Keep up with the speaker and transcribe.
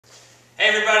Hey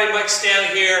everybody, Mike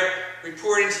Stanley here,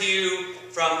 reporting to you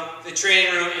from the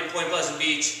training room in Point Pleasant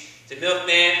Beach. The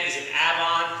Milkman is in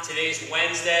Avon. Today's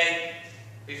Wednesday.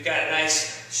 We've got a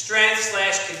nice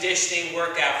strength/conditioning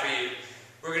workout for you.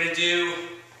 We're going to do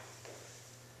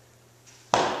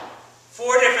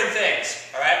 4 different things.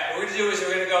 Alright, what we're going to do is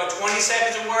we're going to go 20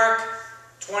 seconds of work,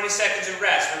 20 seconds of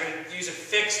rest. We're going to use a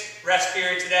fixed rest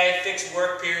period today, fixed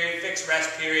work period, fixed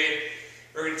rest period.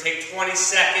 We're going to take 20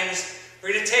 seconds.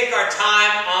 We're going to take our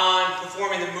time on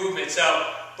performing the movement. So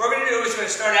what we're going to do is we're going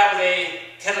to start out with a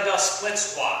kettlebell split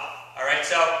squat. Alright,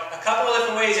 so a couple of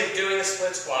different ways of doing a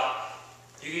split squat.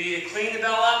 You can either clean the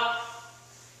bell up,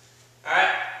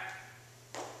 alright,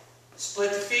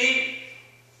 split the feet.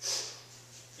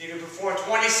 You can perform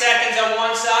 20 seconds on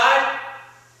one side,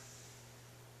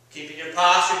 keeping your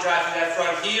posture, drive through that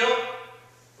front heel,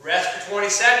 rest for 20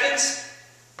 seconds,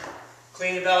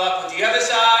 clean the bell up with the other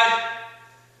side,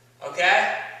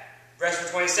 okay, rest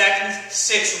for 20 seconds,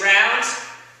 6 rounds.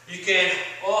 You can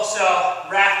also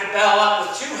rack the bell up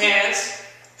with 2 hands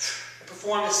and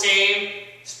perform the same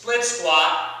split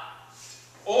squat,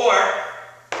 or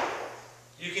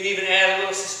you can even add a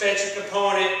little suspension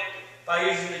component by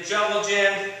using the jungle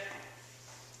gym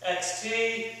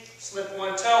XT, slip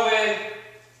one toe in.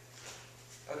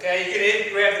 Okay, you can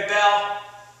even grab the bell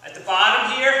at the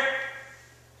bottom here,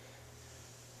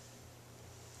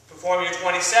 perform your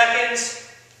 20 seconds,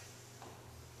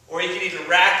 or you can either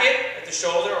rack it at the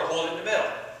shoulder or hold it in the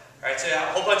middle. Alright, so a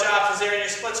whole bunch of options there in your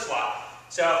split squat.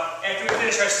 So after we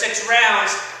finish our 6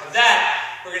 rounds of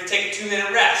that, we're going to take a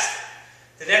 2-minute rest.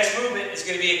 The next movement is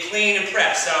going to be a clean and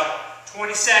press. So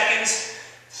 20 seconds,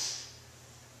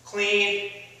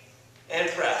 clean and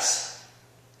press.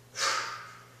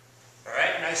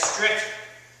 Alright, nice strict.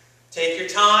 Take your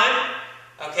time.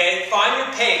 Okay, find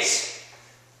your pace.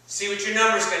 See what your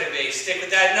number is going to be. Stick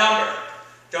with that number.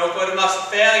 Don't go to muscle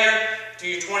failure. Do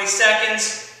your 20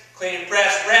 seconds, clean and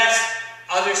press, rest.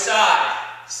 Other side,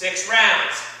 6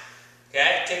 rounds.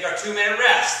 Okay, take our 2-minute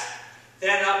rest.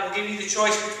 Then we'll give you the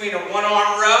choice between a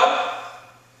 1-arm row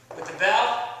with the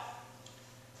bell.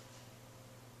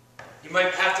 You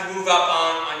might have to move up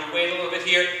on your weight a little bit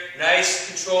here. Nice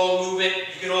controlled movement.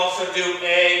 You can also do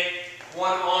a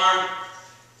 1-arm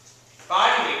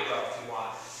body weight row if you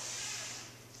want.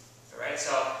 Alright,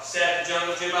 so set the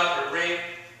jungle gym up or ring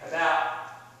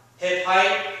about hip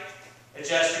height.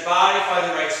 Adjust your body, find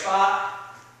the right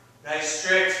spot. Nice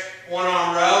strict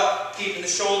 1-arm row, keeping the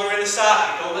shoulder in the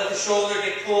socket. Don't let the shoulder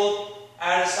get pulled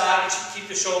out of the socket. Keep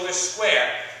the shoulders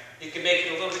square. You can make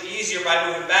it a little bit easier by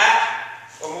moving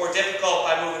back, or more difficult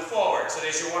by moving forward. So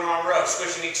there's your 1-arm row.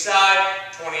 Switching each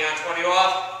side, 20 on, 20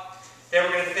 off. Then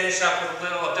we're going to finish up with a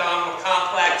little abdominal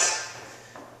complex.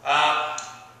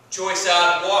 Choice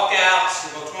of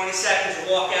walkouts. We'll go 20 seconds of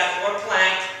walkout or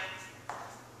plank.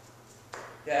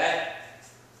 Okay.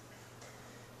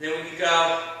 Then we can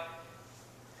go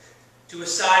to a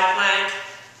side plank.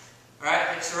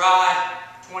 Alright, mix the rod,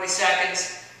 20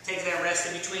 seconds. Take that rest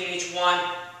in between each one.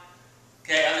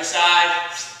 Okay, other side.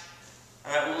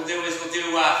 Alright, what we'll do is we'll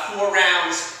do 4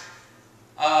 rounds.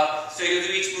 So you'll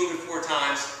do each movement 4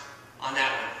 times on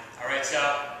that one. Alright, so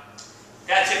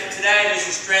that's it for today. There's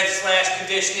your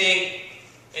strength/conditioning,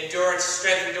 endurance,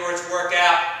 strength endurance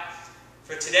workout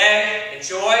for today.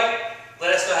 Enjoy.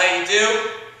 Let us know how you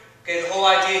do. Okay, the whole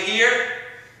idea here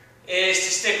is to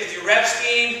stick with your rep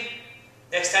scheme.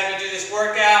 Next time you do this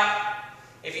workout,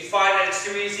 if you find that it's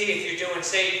too easy, if you're doing,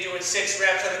 say you're doing 6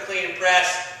 reps on the clean and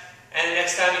press, and the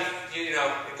next time you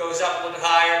know it goes up a little bit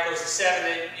higher, it goes to 7,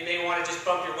 then you may want to just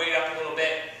bump your weight up a little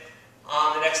bit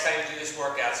the next time you do this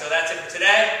workout. So that's it for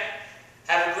today.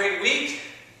 Have a great week.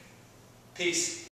 Peace.